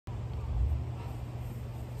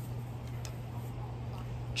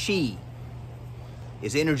Qi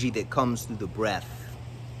is energy that comes through the breath.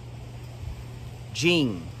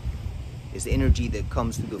 Jing is energy that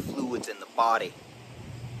comes through the fluids in the body,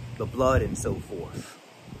 the blood and so forth.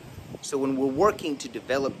 So when we're working to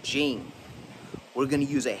develop Jing, we're going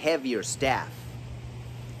to use a heavier staff.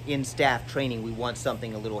 In staff training, we want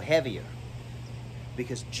something a little heavier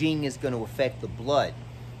because Jing is going to affect the blood.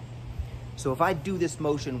 So if I do this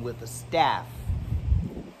motion with a staff,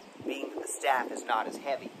 being that the staff is not as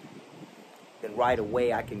heavy, then right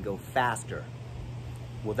away I can go faster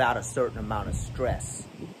without a certain amount of stress.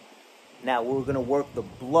 Now we're going to work the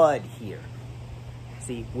blood here.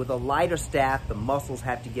 See, with a lighter staff, the muscles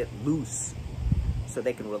have to get loose so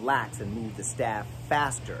they can relax and move the staff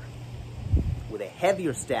faster. With a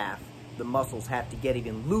heavier staff, the muscles have to get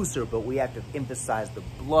even looser, but we have to emphasize the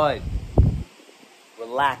blood,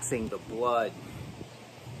 relaxing the blood.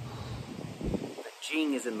 The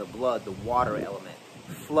Jing is in the blood, the water element.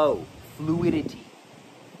 Flow, fluidity.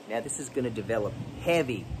 Now this is going to develop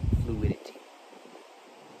heavy fluidity.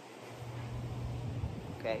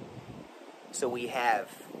 Okay? So we have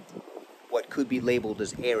what could be labeled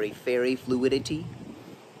as airy-fairy fluidity,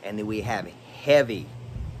 and then we have heavy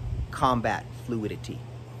combat fluidity,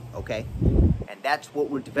 okay? And that's what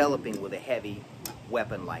we're developing with a heavy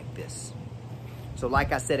weapon like this. So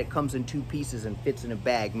like I said, it comes in 2 pieces and fits in a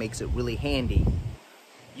bag, makes it really handy.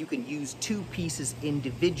 You can use 2 pieces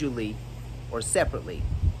individually or separately.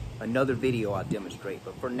 Another video I'll demonstrate,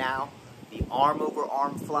 but for now, the arm over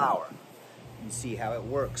arm flower. You see how it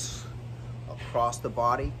works. Across the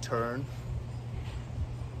body, turn,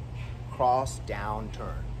 cross, down,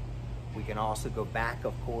 turn. We can also go back,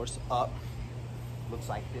 of course, up. Looks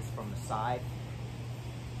like this from the side.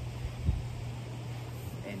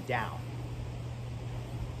 And down.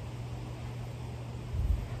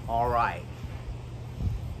 All right.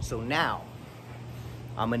 So now,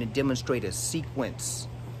 I'm going to demonstrate a sequence,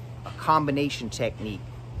 a combination technique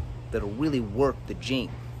that'll really work the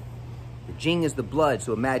Jing. The Jing is the blood,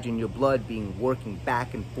 so imagine your blood working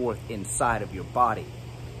back and forth inside of your body,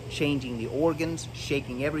 changing the organs,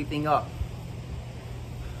 shaking everything up.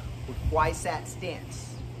 With Kwisatz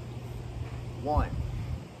stance. 1,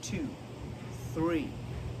 2, 3.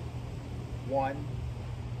 1,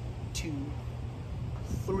 2,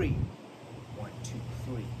 3. 1, 2,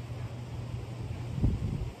 3.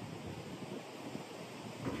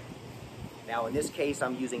 Now in this case,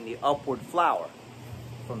 I'm using the upward flower.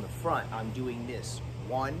 From the front, I'm doing this.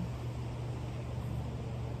 1,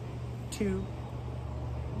 2,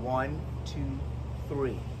 1, 2,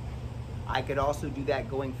 3. I could also do that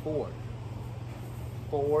going forward.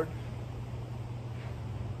 Forward.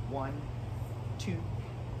 1, 2,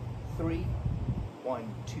 3.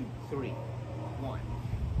 1, 2, 3. 1,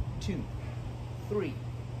 2, 3.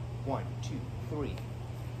 1, 2, 3.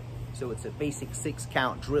 So it's a basic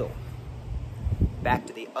 6-count drill. Back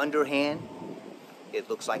to the underhand. It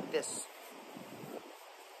looks like this.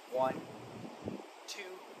 1, 2,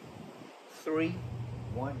 3.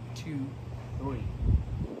 1, 2, 3. 1,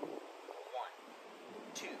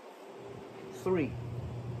 2, 3.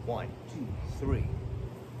 1, 2, 3.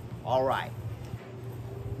 All right.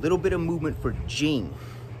 Little bit of movement for Jing.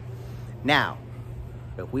 Now,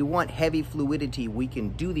 if we want heavy fluidity, we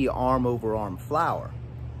can do the arm over arm flower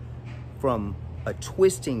from a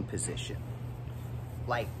twisting position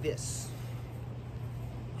like this.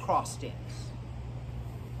 Cross stance.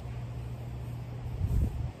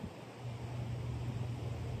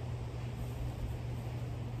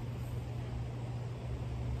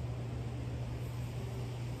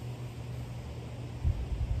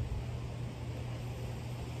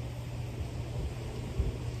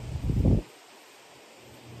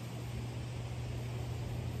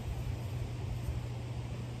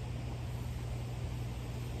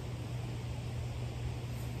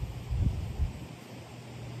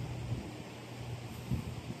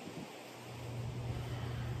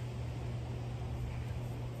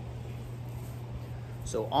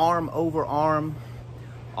 So arm over arm,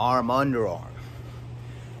 arm under arm.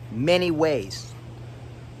 Many ways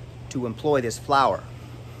to employ this flower.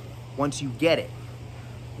 Once you get it,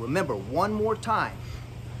 remember one more time.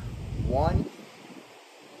 1,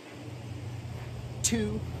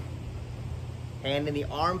 2, hand in the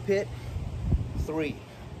armpit, 3.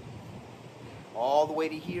 All the way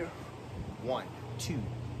to here. 1, 2,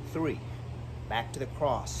 3. Back to the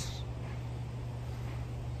cross.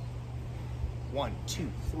 1, 2,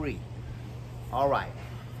 3. All right.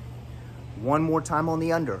 One more time on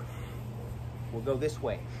the under. We'll go this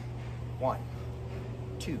way. 1,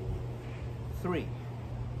 2, 3.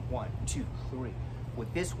 1, 2, 3.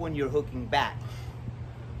 With this one, you're hooking back.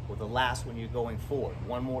 or the last when you're going forward.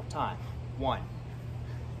 One more time. 1,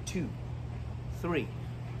 2, 3.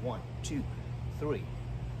 1, 2, 3.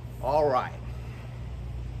 All right.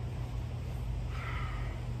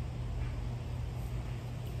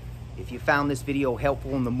 If you found this video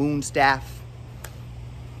helpful in the moon staff,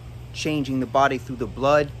 changing the body through the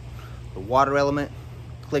blood, the water element,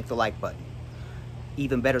 click the like button.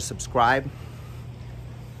 Even better, subscribe.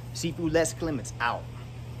 Sifu Les Clements out.